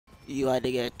You had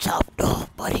to get chopped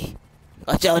off, buddy.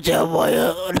 Watch out,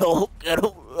 Jeremiah. No, get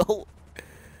him. No.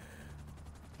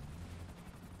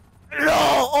 No!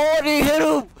 Oh, I didn't hit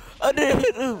him! I didn't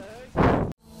hit him!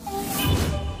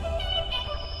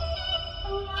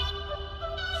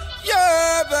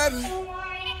 Yeah, baby.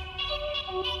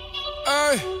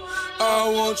 Hey,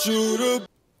 I want you to.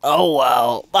 Oh,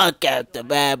 wow. My character,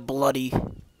 man, bloody.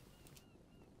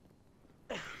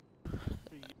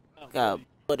 Got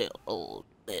put it old,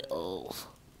 bit old.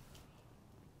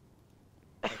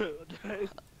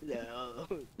 No.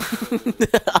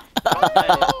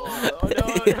 Oh no.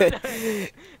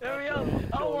 There we go.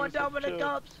 Oh, one down with the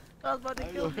cops. I was about to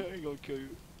kill you. I ain't gonna kill you.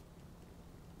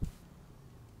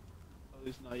 At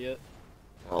least not yet.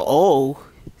 Oh,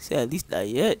 said at least not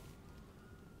yet.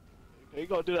 He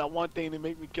gonna do that one thing to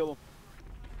make me kill him.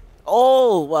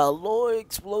 Oh, wow, Lord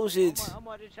explosions. I'm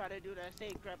about to try to do that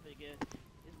same crap again.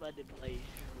 It's about to play.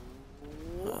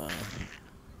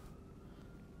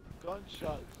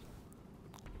 Gunshots.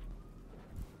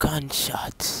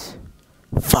 Gunshots.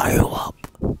 Fire up.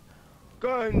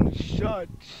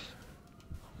 Gunshots.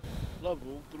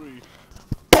 Level 3.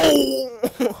 Boom!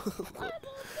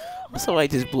 Somebody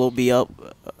just blow me up.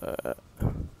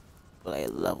 Like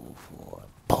level 4.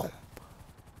 Boom.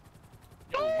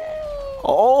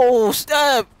 Oh,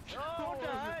 snap!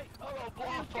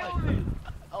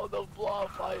 Oh, the blow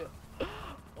fire.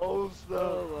 Oh, snap.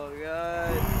 Oh my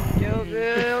god. Kill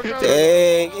him.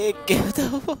 Dang, it killed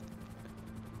him.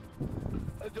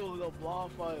 I do the blow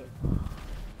fire.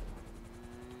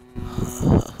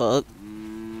 Fuck.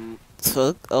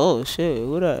 Fuck. Oh, shit.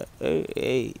 What up?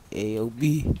 Hey,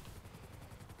 AOB.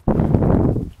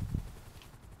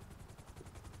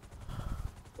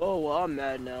 Oh, well, I'm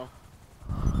mad now.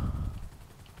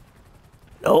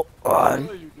 Nope, run.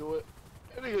 How you do it?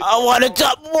 I want to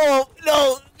chop more.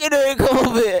 No, get in, come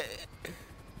over here.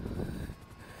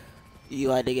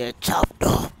 You had to get chopped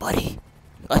off, buddy.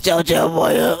 Watch out,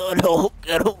 Jeremiah. No,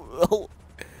 get him. No.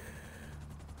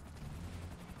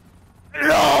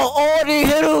 No, oh, I didn't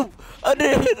hit him. I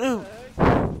didn't hit him.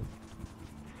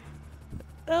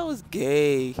 That was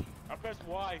gay. I pressed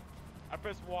Y. I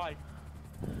pressed Y.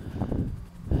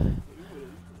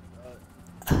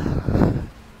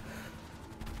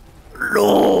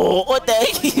 No, what the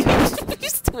heck? You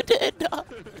stood there, dog.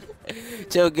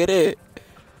 Joe, get it.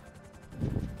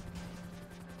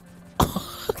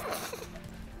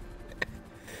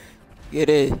 Get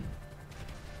it.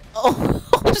 Oh,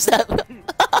 what's that? Oh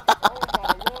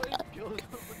my lord, he killed him.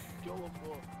 Kill him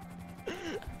for.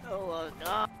 Oh my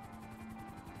god.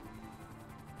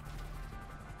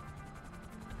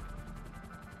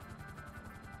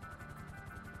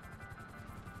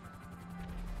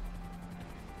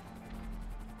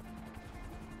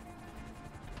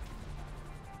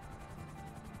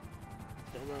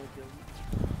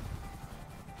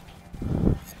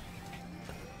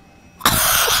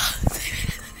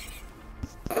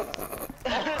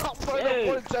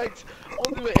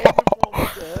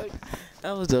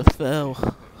 That was a fail.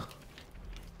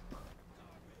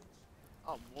 I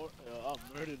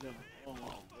murdered him. Oh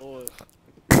my lord.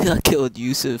 I killed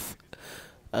Yusuf.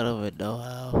 I don't even know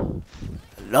how.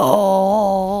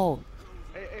 No.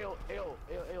 Hey,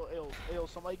 ayo,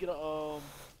 somebody get a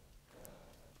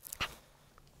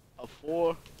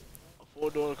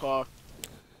four-door car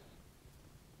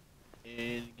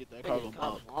and get that cargo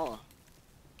box.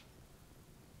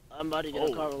 I'm about to get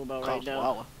a cargo boat right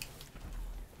now.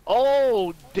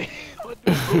 Oh damn! What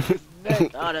the fuck is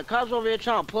neck? The cops over here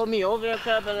trying to pull me over here,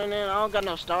 crap, and then I don't got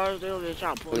no stars. They over here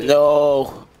trying to pull me.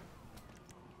 No.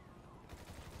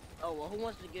 Oh well, who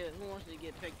wants to get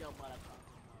picked up by the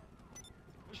cops?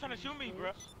 Who's trying to shoot me,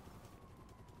 bro?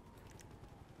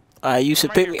 Alright, you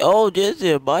should pick me. Oh, just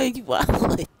your bike. Wow. I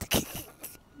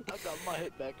got my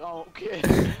hit back. I don't care.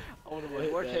 I want to hit back.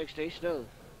 Vortex, stay still.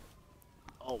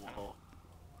 Oh wow.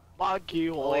 My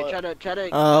keyboard. Oh wait, try to.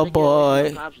 Oh boy.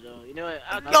 Get cops, though. You know what?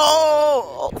 No.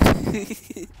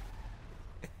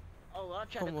 Oh, I'll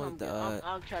try to Oh my come.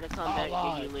 I'll try to come Oh, back and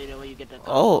Lord. get you later when you get the.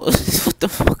 Oh, what the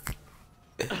fuck?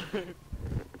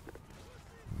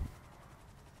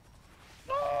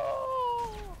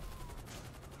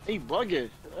 He bugging.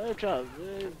 I'm trying.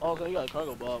 Oh, so you got a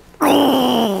cargo box.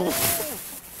 Oh,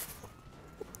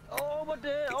 what the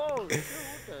hell? Oh, what the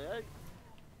heck?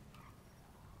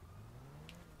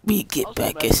 We get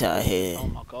back inside here. Oh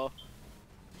my god.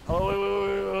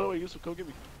 Oh wait, Yusuf, come get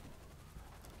me.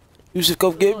 Yusuf,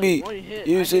 come get me. One hit.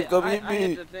 Yusuf, come get I hit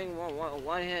me. the thing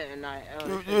one hit and I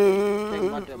Come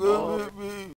about the ball. get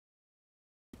me.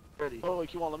 Oh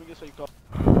wait, come on, let me get some car.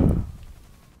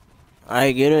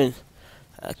 Alright, get in.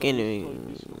 I can't So, even.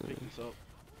 Yusuf, pick this up.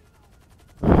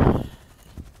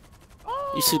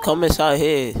 You should come inside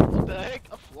here. What the heck?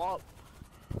 A flop.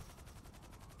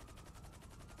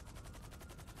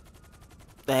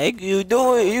 The heck you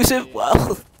doing? You said wow.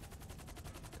 No,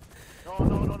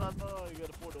 you got a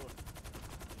 4-door.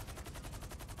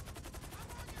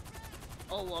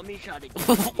 Oh, well, me trying to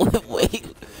get Wait.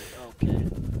 Okay.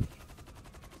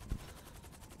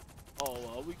 Oh,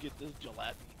 well, we get this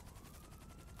jalopy.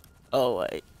 Oh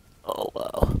wait. Oh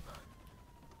wow.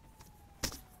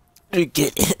 You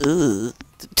get it. Ugh.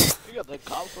 You got the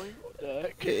cops on you? What the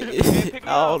heck? Pick me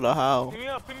I don't up. know how. Pick me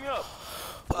up, pick me up.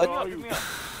 Where Pick me are up, pick you? me up.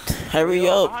 Hurry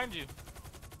Yo, up. behind you.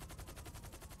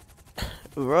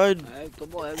 Run. Alright,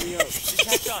 come on, hurry up. Just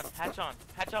hatch on, hatch on,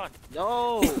 hatch on.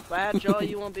 No, if I had y'all,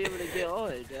 you won't be able to get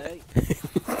on it, dang.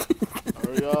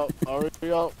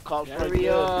 Hurry up. Cops right Hurry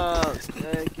there. up.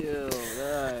 Thank you.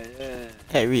 Alright, yeah.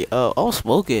 Hurry up. I'm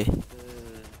smoking.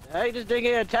 Hey, this thing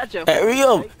ain't attach it. Hurry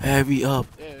up. Hurry up.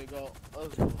 There we go.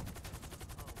 Let's go.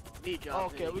 Me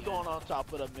drop Okay, it, we yeah. going on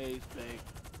top of the maze bank.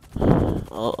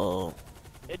 Uh-oh.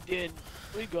 And then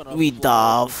we gonna We flood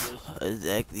dive. with this.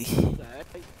 Exactly. What the heck?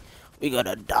 We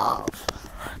gotta dive.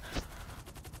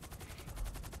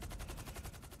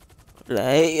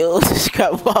 Like, yo,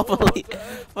 scrap properly. I'm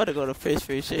about to go to fish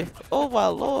fishing. Oh my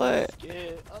lord. Yeah,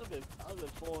 I've been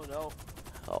falling out.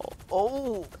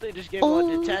 Oh. They just gave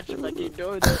one detachment like they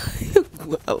doing that.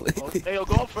 Wow. Oh, hey, yo,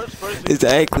 go first person.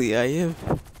 Exactly, I am.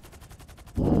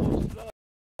 Oh, no.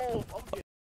 Oh, I'm getting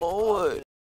Oh.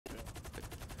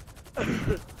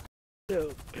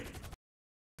 Dude,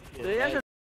 yeah, they like, have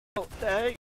what the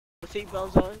heck?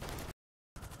 Seatbelts on?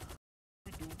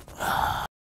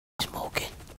 Smoking.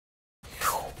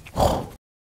 Oh.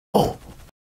 Oh.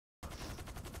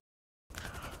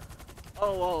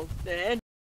 Oh, well, the engine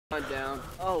went down.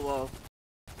 Oh, well.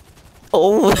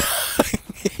 Oh.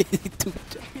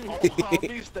 oh,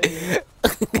 he's staying.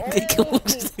 What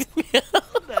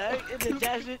the heck? It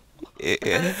detached it?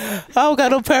 Yeah. I don't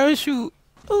got no parachute.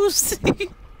 Oh, see.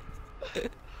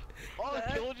 Oh, I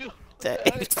killed you. Dang.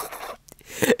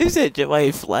 He said you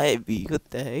might flag me. What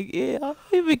the heck? Yeah, I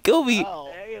didn't even kill me.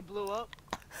 Ow. Hey, it blew up.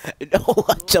 No,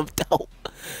 I jumped out.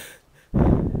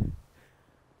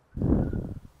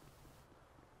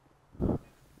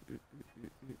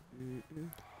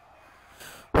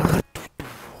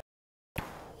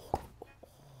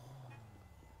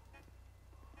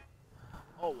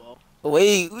 Oh, well.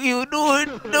 Wait, what you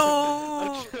doing?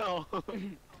 No. Chill.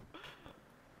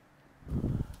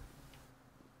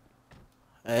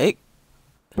 Hey.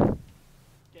 Can't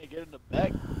get in the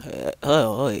back.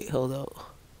 Oh, wait, hold up. Oh,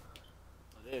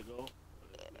 there you go.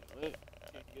 Wait,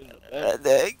 can't get in the back.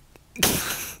 Dang.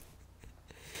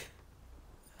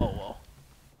 Oh, well.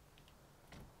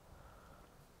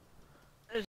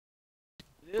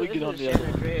 We get on the San other.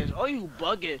 Andreas. Oh, you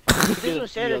bugging. Get This on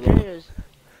was San the other one. Andreas.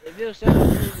 If it was San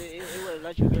Andreas, it wouldn't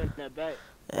let you get in that back.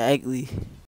 Exactly.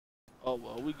 Oh,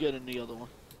 well, we get in the other one.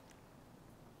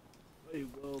 There you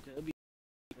go. Okay, let me.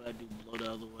 I do blow the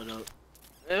other one up.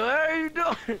 Hey, what are you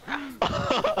doing?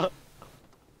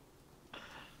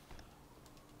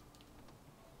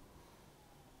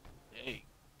 Hey,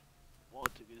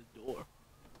 want to get his door.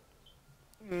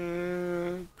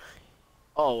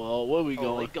 Oh, well, where we Oh,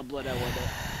 going? you can blow that one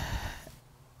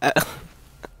up.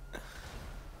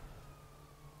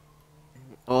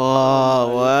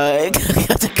 Oh, what?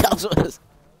 The cops was.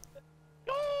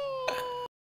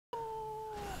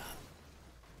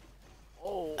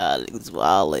 Oh, Alex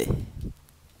Wally.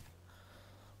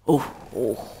 Oh.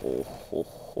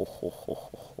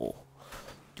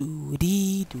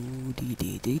 Doody, doody,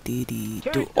 dee, dee, dee, dee.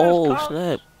 Take Do this, oh cops.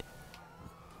 snap.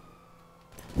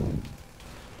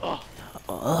 oh.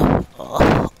 Oh.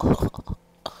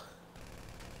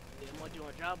 Yeah, I'm gonna do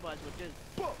a job box with this.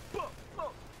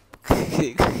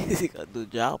 He got the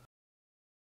job.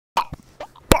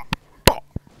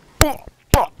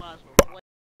 Job box with what?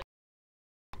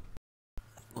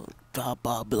 Job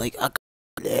Bob be like, I got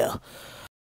there.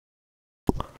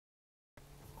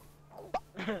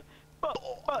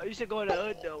 You should go in the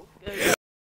hood though.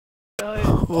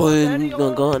 When you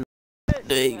gonna go in the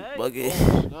thing, Hey. buggy?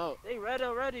 No. They read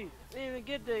already. They didn't even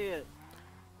get there yet.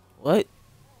 What?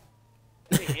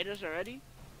 They hit us already?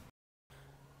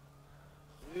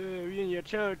 Yeah, we in your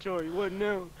territory. What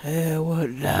now? Hey, what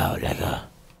now, nigga?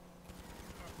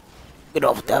 Get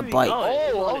off that bike. Oh, I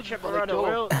you was want to trip gonna around the go.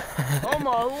 world? Oh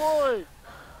my lord!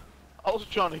 I was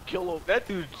trying to kill him. That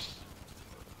dude's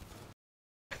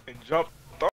and jump.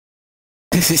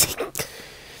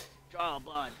 Drop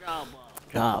by.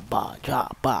 Drop by,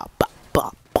 drop by, ba,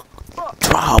 ba, ba.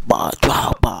 Drop by,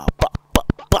 drop by, ba, ba,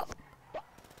 ba.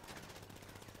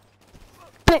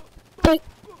 Boom, boom,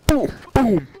 boom,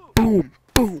 boom, boom,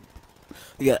 boom.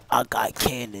 Yeah, I got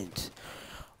cannons.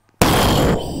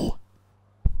 Oh,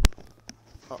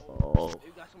 You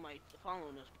got somebody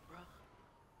following us, bro. I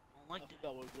don't I like that.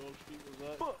 forgot what Grove Street was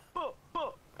at.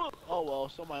 Oh well,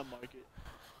 somebody mark it.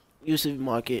 Yusuf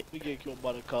Market, We get killed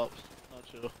by the cops. Not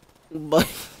sure. but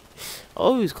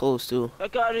always close too.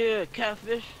 Back out of here,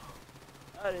 catfish.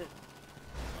 Out of here.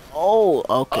 Oh,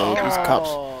 okay, these cops.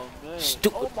 Oh man.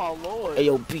 Stupid. Oh my lord.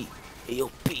 AOP,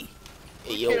 AOP,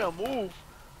 We AO, can't move.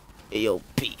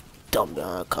 AOP, dumb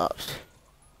behind cops.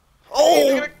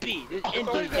 Oh! B, this Oh,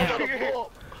 engine he's down. gonna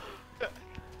pull up.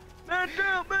 Man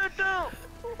down, man down.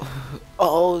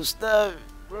 Oh, snap.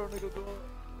 Where nigga going?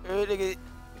 Hey, nigga,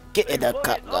 get in that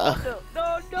cop, Oh,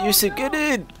 nah. no, You should get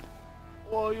in.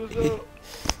 Oh, you was up.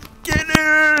 Get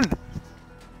in.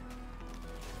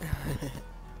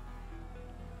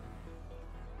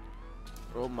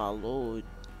 Oh my lord.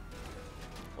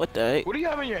 What the heck? What do you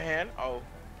have in your hand? Oh.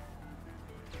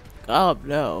 God,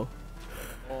 no.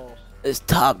 Oh. It's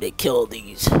time to kill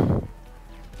these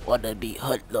wannabe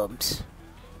hoodlums.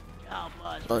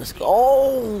 Let's go.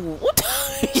 Oh, what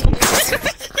the You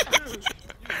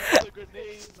got a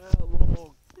grenade, man,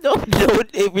 long. No,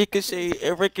 it ricocheted.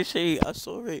 It ricocheted. I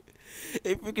saw it.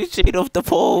 It ricocheted off the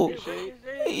pole.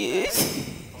 Yeah.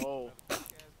 Oh.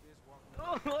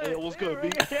 Hey, what's good, B?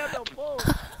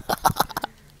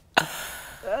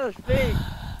 That was big.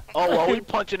 Oh well, we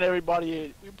punching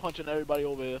everybody. We punching everybody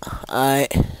over here.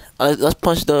 Alright. Let's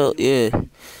punch the. Yeah.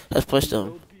 Let's punch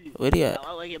them. Where they at?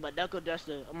 I'm gonna get my knuckle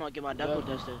duster. I'm gonna get my knuckle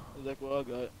duster. That's what I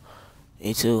got.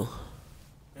 Me too.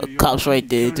 The cops right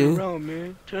there, Turn dude. around,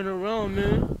 man. Turn around,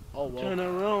 man. Oh well. Turn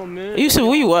around, man. You said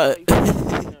where you at?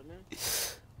 I'm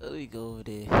Let me go over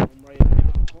there. right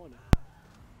in the corner.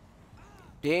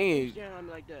 Dang. Staring at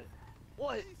me like that.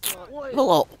 What? What?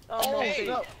 Hello. Oh, no, Hey.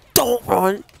 hey. Don't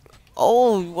run.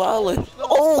 Oh, you wildin'.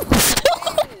 Oh.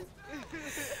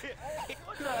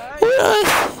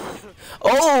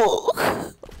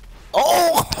 Oh.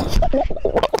 Oh.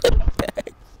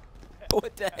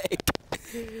 What the heck?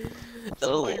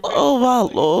 Oh, oh my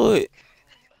lord.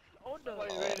 Hold on.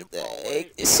 What the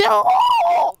heck? So.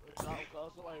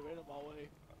 Somebody ran in my way.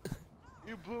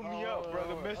 You blew me up,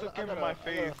 bro. The missile I came in gotta- my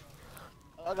face.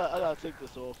 I gotta take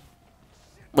this off.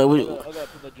 Wait, I wait. gotta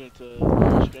put that joint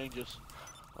to strangers.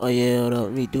 Oh yeah, hold up.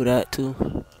 Let me do that too.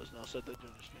 Let's now set that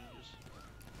joint to strangers.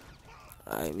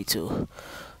 Alright, me too.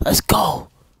 Let's go.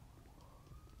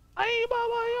 Hey,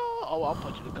 mama, yo. Oh, I'm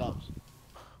punching the cops.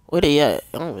 Where they at?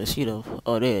 I don't even see them.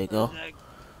 Oh, there you go. Like,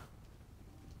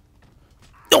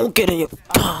 Don't get in your.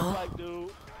 I'm like, dude.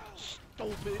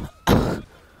 Stupid. oh,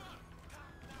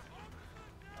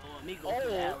 me go through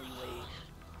the Oh.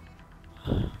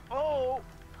 alleyways. Oh.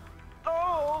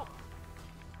 Oh.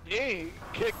 Dang.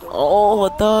 Kicked him. Oh, I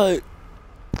thought.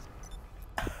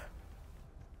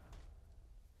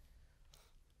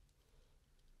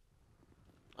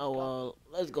 Oh well,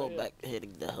 let's go back to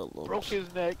hitting the Broke hoodlums.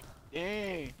 his neck.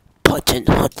 Dang. Punching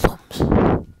hoodlums.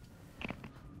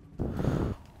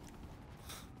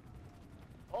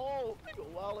 Oh, nigga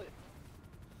wallet.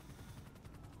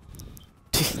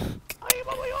 Hey,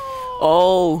 mama, yo.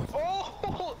 Oh,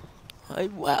 Oh.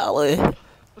 I'm wildin'.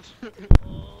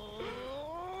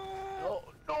 Oh,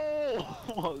 no.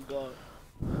 Oh, my God.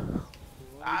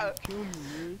 I kill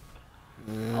you,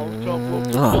 man. I was trying to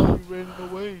you ran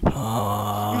away. You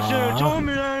should have told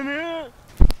me that, man.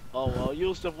 Oh, well,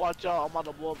 Yusuf, watch out. I'm about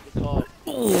to blow up the car.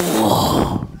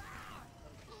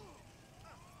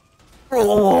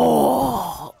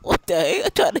 Oh, what the heck? I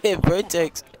tried to hit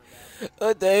Vertex.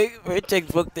 What the heck?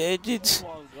 Vertex broke the engines.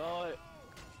 Oh, my God.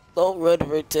 Don't run,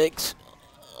 Vertex.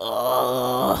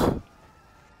 Oh,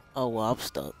 well, I'm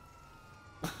stuck.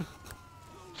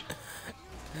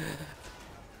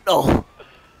 No.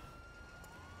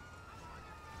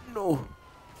 No.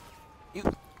 You.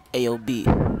 AOB.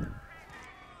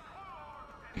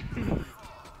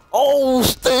 Oh,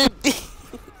 steady.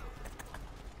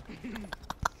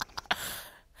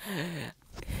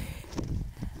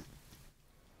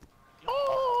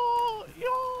 Oh, yo.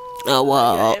 Oh,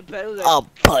 wow. Yeah, but it was like, I'm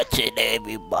punching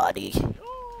everybody.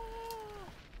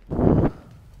 that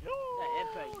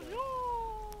impact,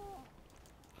 though.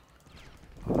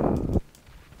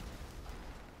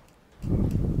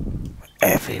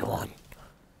 Everyone.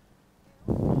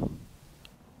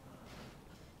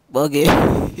 Buggy.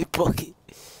 Buggy.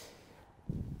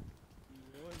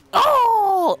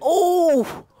 Oh!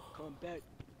 Oh! Come back.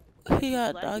 He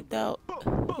got knocked out.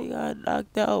 He got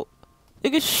knocked out.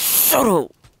 Nigga, shut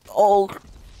up. Oh.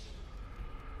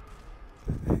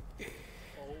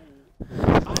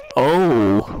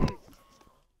 Oh.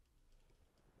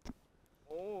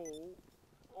 Oh.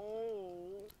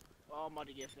 Oh. I'm about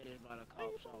to get finished by the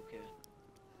cops.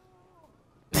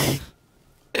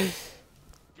 Okay.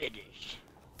 Finish.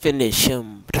 Finish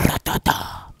him.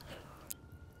 Da-da-da.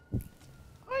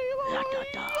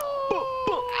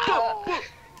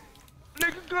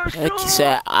 Nigga, girl, Heck, he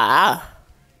said, ah.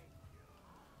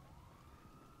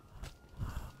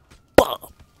 Bah,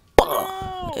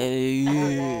 bah.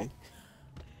 Hey.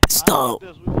 Stop.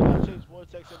 This, we gotta chase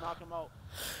Vortex and knock him out.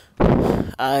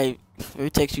 I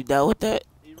Vertex you down with that?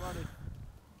 He running.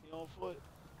 He on foot.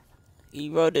 He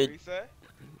What running. he said?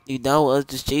 You down with us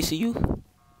just chasing you?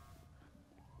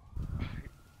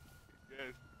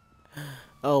 Yes.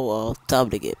 Oh well, time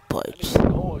to get That punched.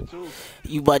 nigga going too.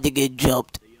 You about to get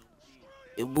jumped.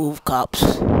 You move, cops.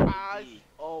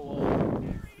 Oh,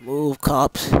 Move,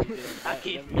 cops. I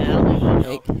keep now.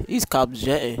 Hey, these cops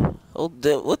jetting. Oh,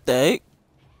 what the heck?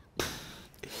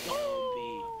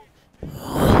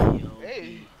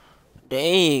 Hey.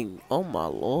 Dang. Oh my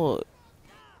lord.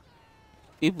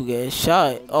 People getting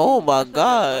shot. Oh my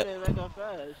god.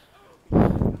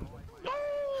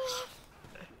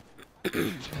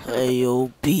 Hey,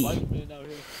 yo, B. white man out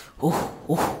here.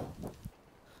 Ooh, ooh.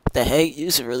 The heck? You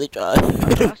should really try.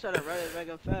 I started running back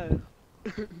up fast.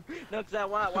 No, cause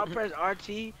when I pressed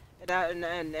RT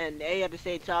and A at the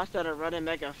same time, I started running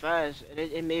back up fast. And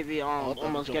it made me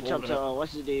almost jump catch up over to that.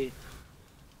 what's his name?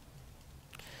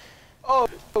 Oh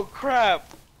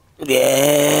crap.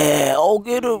 Yeah. Oh,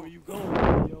 get Where him. you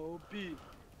going, yo, B?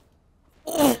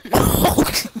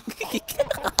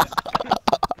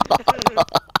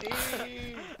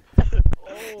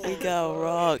 He got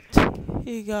rocked.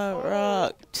 He got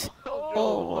rocked.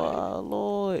 Oh my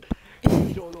lord.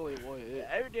 You don't only one hit.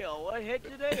 Everything on one hit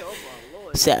today? Oh my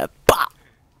lord. Said pop.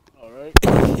 Alright,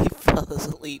 He fell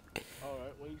asleep.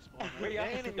 alright, where you spawn? Where y'all-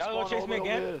 Damn, y'all gonna spawn chase me over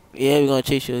again? there. Yeah, we're gonna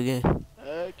chase you again.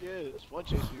 Heck yeah, it's fun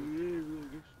chasing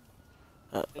you.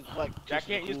 It's like I chasing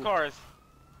can't use cool. cars.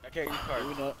 I can't use cars.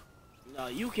 Maybe not. No,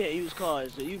 you can't use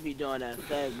cars, so you be doing that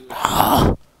fast.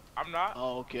 I'm not.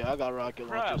 Oh, okay, I got rocket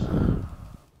Crap. launchers.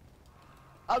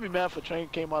 I'd be mad if a train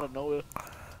came out of nowhere.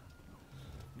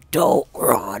 Don't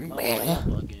run, Oh, man. I ain't doing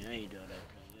that. You don't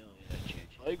hear that shit.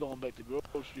 Oh, they going back to Grove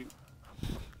Street.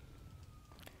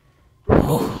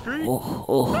 Oh, oh,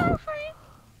 oh.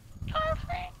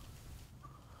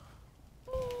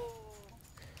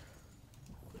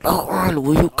 Don't run.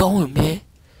 Where you going, man? Hey,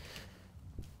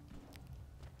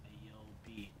 yo,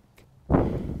 B.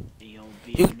 Hey, yo,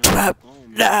 B. You know trapped where I'm going,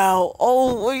 man. now.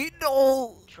 Oh, wait,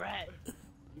 no. Trap. You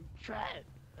trap.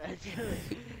 That's good.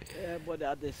 Yeah, boy, the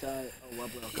other side. Oh, my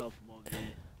brother come from over there.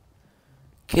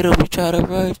 Get him. He try to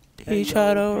run. Hey, He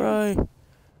try to yo, B. run.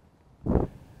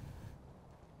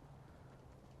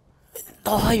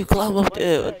 Oh, how you climb up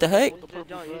there? What the heck?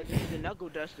 It's the knuckle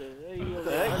duster. Hey, you What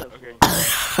the heck? Okay.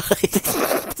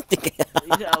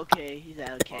 He said okay. He said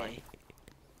okay.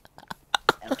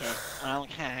 Okay.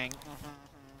 Okay.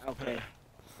 Okay.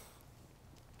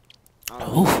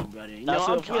 Oh. Brother. You Now, know,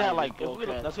 so I'm if we had trying like, to if go we,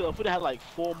 crap. now, so if we had like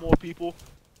 4 more people.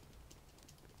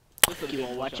 Keep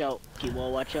on watch out. Keep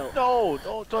on watch out. No,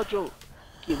 don't touch him.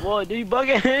 Keep on. Do you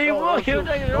bugging? You No,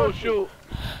 bugging? don't shoot.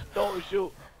 Don't shoot. Don't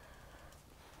shoot.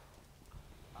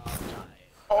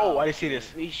 Oh, I didn't see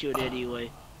this. We shoot anyway.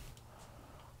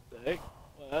 The heck?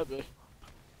 What happened?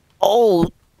 Oh.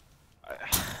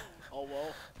 Oh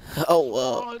well. Oh,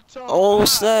 well. On top. Oh,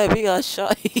 snap. He got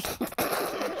shot.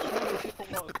 Oh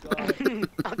my god.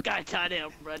 I got tied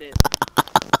up, brother.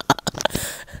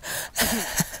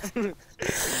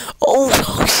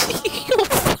 Oh,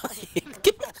 shit.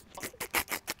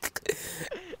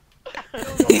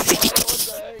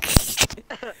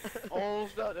 Oh,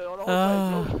 stop that. Hold on,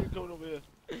 Ah. Grove Street coming over here.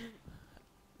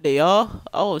 They are?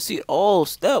 Oh, see. Oh,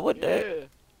 snap. What the heck? Yeah.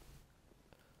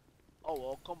 Oh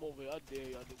well, come over here. I dare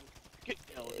y'all niggas. Get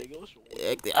down, nigga. What's wrong?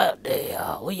 Heck, they out there,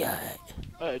 y'all. Where y'all at?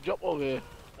 Hey, jump over here.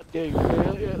 I dare you.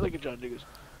 Yeah, yeah, look at y'all niggas.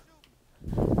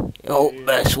 Yo, Yeah,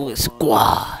 mess with squad.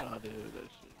 I dare that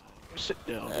shit. Sit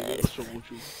down, nigga. What's wrong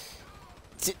with you?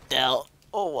 Sit down.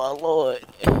 Oh, my lord.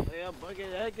 Hey, I'm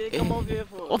bugging. Heck, they come over here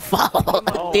for.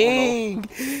 Oh, ding.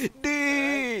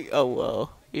 Ding. Oh,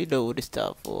 well. You know what it's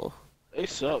time for. They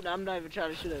suck. I'm not even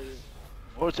trying to shoot at you.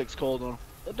 Vortex called on.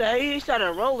 What the heck? He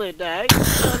started rolling, the heck? You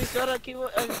know, he started keep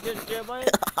Jeremiah.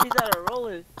 He started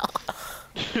rolling.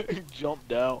 He jumped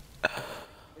down.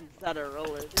 He started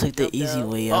rolling. Took the easy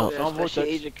way out. I'm Vortex.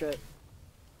 Agent cut.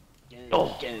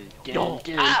 Oh. Yo. Heck.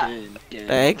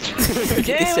 Damn, He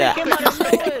he said, came out of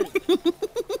nowhere.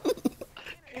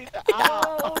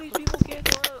 All these people came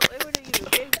from. Where they even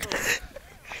came from?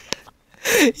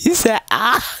 he said,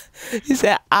 ah. He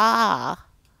said, ah.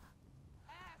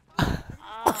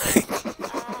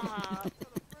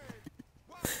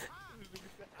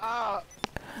 Ah.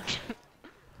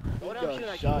 What got else should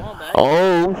I keep shot. on back?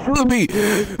 Oh, shoot me!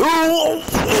 Oh!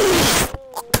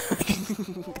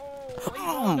 Oh,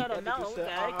 you rolling down a mountain? What the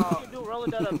heck? What you do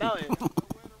rolling down a mountain? I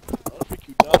think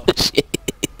you Oh, died. shit.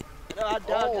 No, I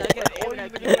dodged. I got aim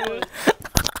at that kid.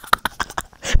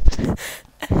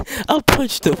 I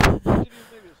punched him. Oh,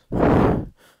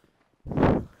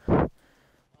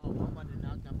 I'm about to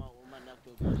knock them out with my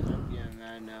knuckle guns. I'm getting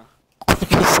mad now.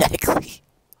 Exactly.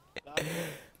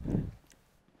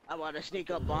 I want to sneak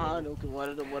up behind them because one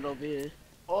of them went over here.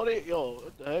 Oh, yo,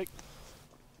 what the heck?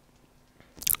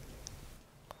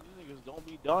 These niggas don't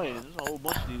be dying. There's a whole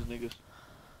bunch of these niggas.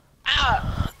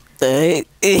 Dang.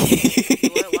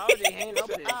 Why would they hang up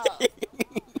there?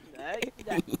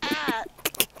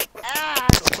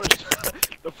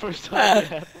 The first time it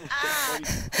happened.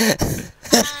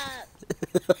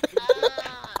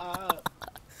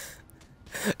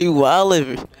 You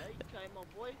wildin'.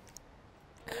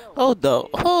 Hold up.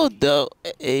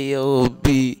 AOB.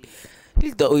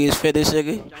 He thought he was finished,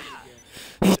 nigga.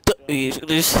 He thought he was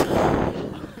finished.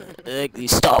 He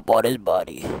stomp on his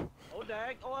body.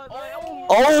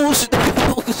 Oh, shit.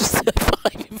 I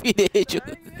didn't mean to hit you.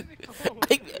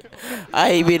 I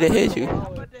ain't mean to hit you.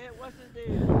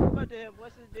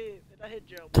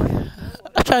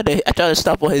 I tried to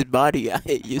stop on his body. I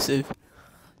hit Yusuf.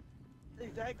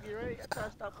 Exactly right. I tried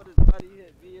to stop on his body. He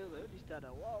hit me. He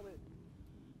started walling.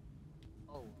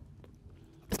 Oh.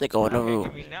 This nigga on the Can't roof.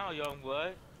 get me now, young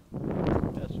blood.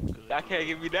 That's good. That can't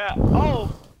get me that. Oh!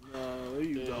 No, there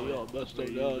you go. Y'all messed up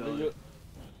now, nigga.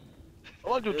 I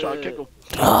want you to try to kick him.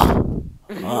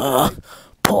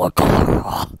 Poor Connor.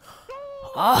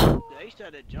 Yeah, he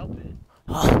started jumping.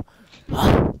 Oh,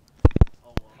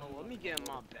 let me get in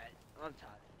my bed. I'm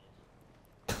tired of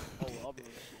this. Oh, I'll be in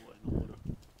the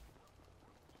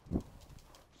water.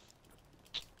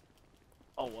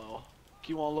 Oh, well.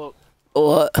 Keep on look.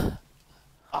 What?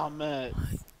 I'm mad.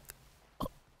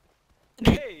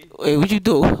 Hey! Wait, what you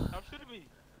do? Stop shooting me.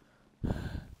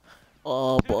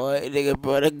 Oh boy, nigga,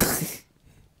 brother.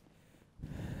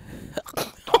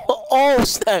 Oh,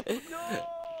 snap. No!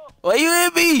 Why you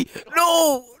hit me?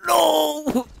 No,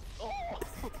 no.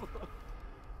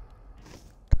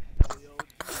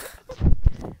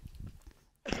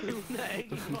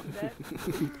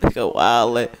 Nigga,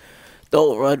 wild.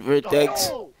 Don't run, Vertex.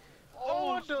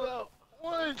 Oh, no.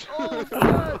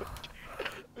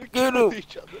 Get him.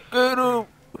 Get him.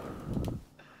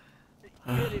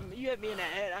 You hit me in the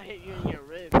head. I hit you in your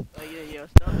rib. Like in your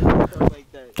stomach. Stuff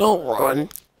like that. Don't run.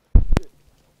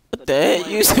 What the heck?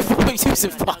 Use your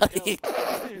body.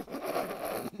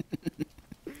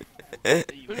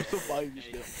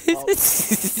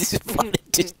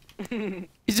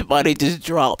 His body just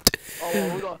dropped.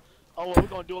 Oh, we're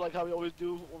gonna do it like how we always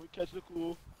do when we catch the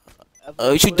cool.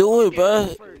 Oh, what you doing,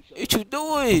 bro? What you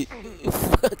doing?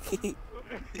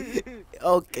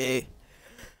 Okay.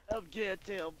 I'm getting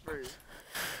tail first.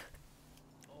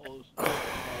 Oh, I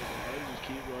just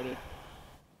keep running.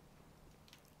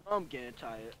 I'm getting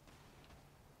tired.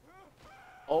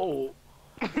 Oh.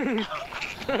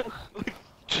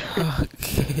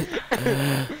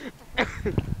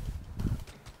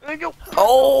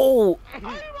 Oh!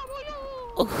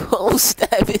 Oh,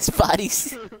 stab his body.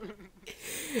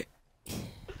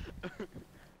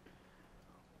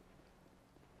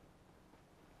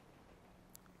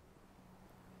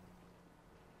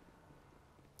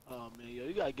 Oh man, yo,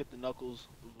 you gotta get the knuckles,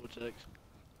 Vortex.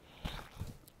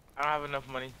 I don't have enough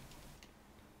money.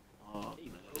 Oh,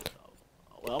 man.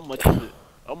 Well, how much is it?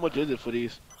 How much is it for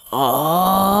these? Oh,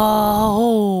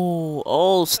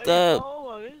 stab.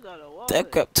 That That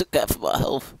crap took half of my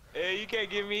health. Hey, you can't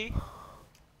get me.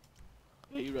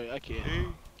 Yeah, you're right. I can't. Hey.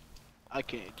 I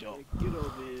can't jump. Get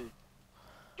over here.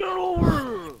 Get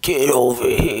over! Get over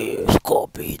here,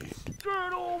 Scorpion.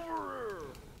 Get over!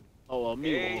 Oh, well,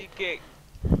 me. Hey, you can't.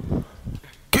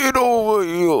 Get over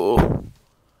here.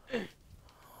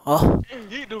 Huh?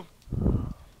 Get them.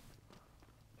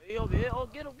 Hey, over here. Oh,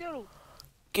 get him, get him.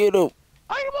 Get him.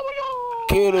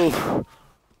 Get him.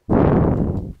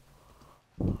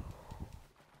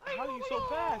 How you so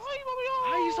fast?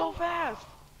 How you so fast?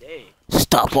 Dang.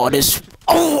 Stop all this.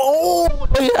 Oh,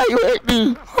 how you hit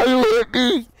me? How you hit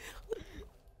me?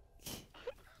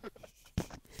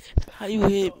 How you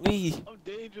hit me? I'm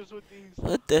dangerous with these.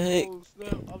 What the heck? Oh,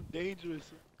 snap. I'm dangerous.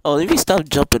 Oh, let me stop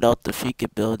jumping out the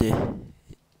freaking building.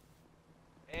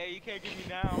 Hey, you can't get me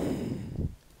now.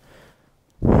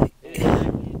 Yeah,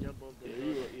 you jump over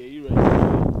Yeah, there. you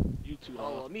right. You too Oh,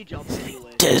 hard. let me jump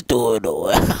anyway. Just do it though.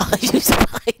 You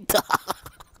find out.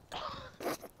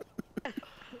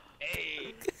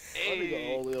 Hey, That nigga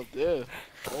hey. all the way up there.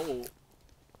 Oh.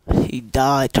 He He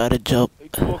died trying to jump. Hey,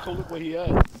 come on, come look where he at.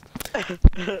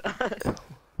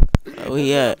 Where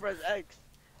he at? Press X.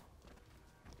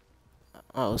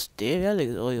 Oh, damn, that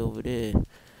nigga's way over there.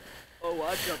 Oh,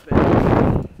 I jump in.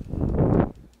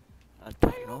 I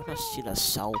don't know. I see the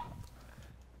sound.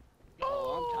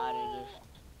 Oh, I'm tired of this.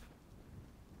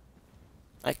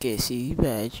 I can't see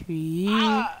battery.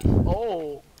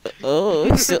 Oh. Oh,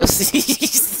 he's so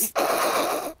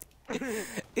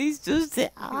he's just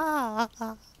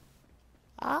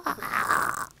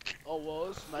Oh, well,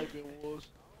 it's sniping wars.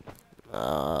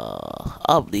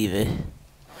 I'm leaving.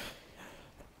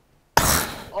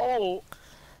 Oh.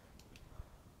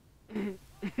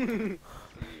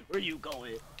 Where you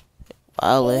going?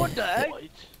 Wildin'. What the heck? What?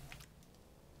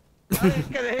 I was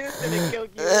gonna hit him and kill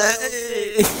you.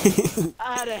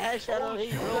 I had a headshot on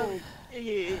him.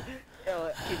 Yeah.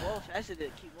 Yo, keep on faster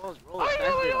than keep on rolling faster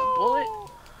than a bullet.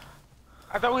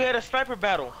 I thought we had a sniper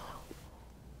battle.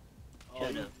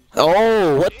 Shut up.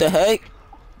 Oh, what the heck?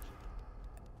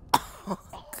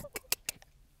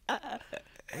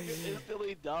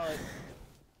 Instantly died.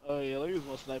 Oh yeah, let me use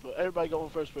my sniper. Everybody go on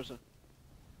first person.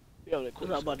 Yeah, that That's quick.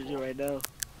 what I'm about to do right now.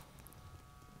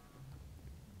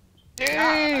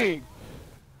 Dang!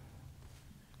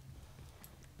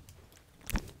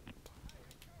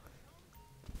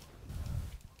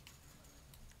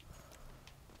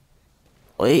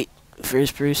 Wait,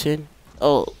 first person.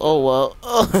 Oh well.